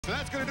So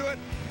that's going to do it.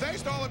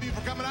 Thanks to all of you for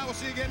coming out. We'll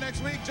see you again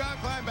next week. John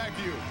Klein, back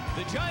to you.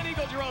 The Giant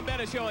Eagle Jerome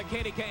Bettis Show on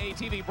KDKA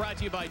TV, brought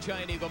to you by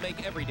Giant Eagle.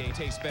 Make every day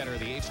taste better.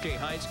 The H.J.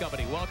 Heinz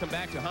Company. Welcome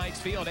back to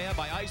Heinz Field, and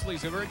by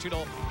Isley's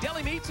Original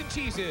Deli Meats and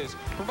Cheeses.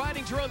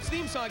 Providing Jerome's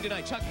theme song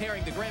tonight, Chuck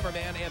Herring, the Grammar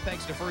Man, and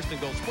thanks to First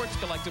and Gold Sports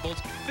Collectibles.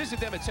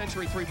 Visit them at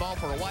Century 3 Mall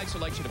for a wide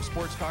selection of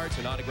sports cards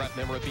and autographed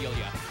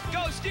memorabilia.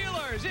 Go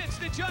Steelers! It's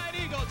the Giant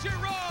Eagle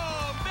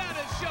Jerome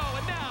Bettis Show,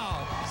 and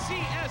now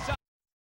CSI.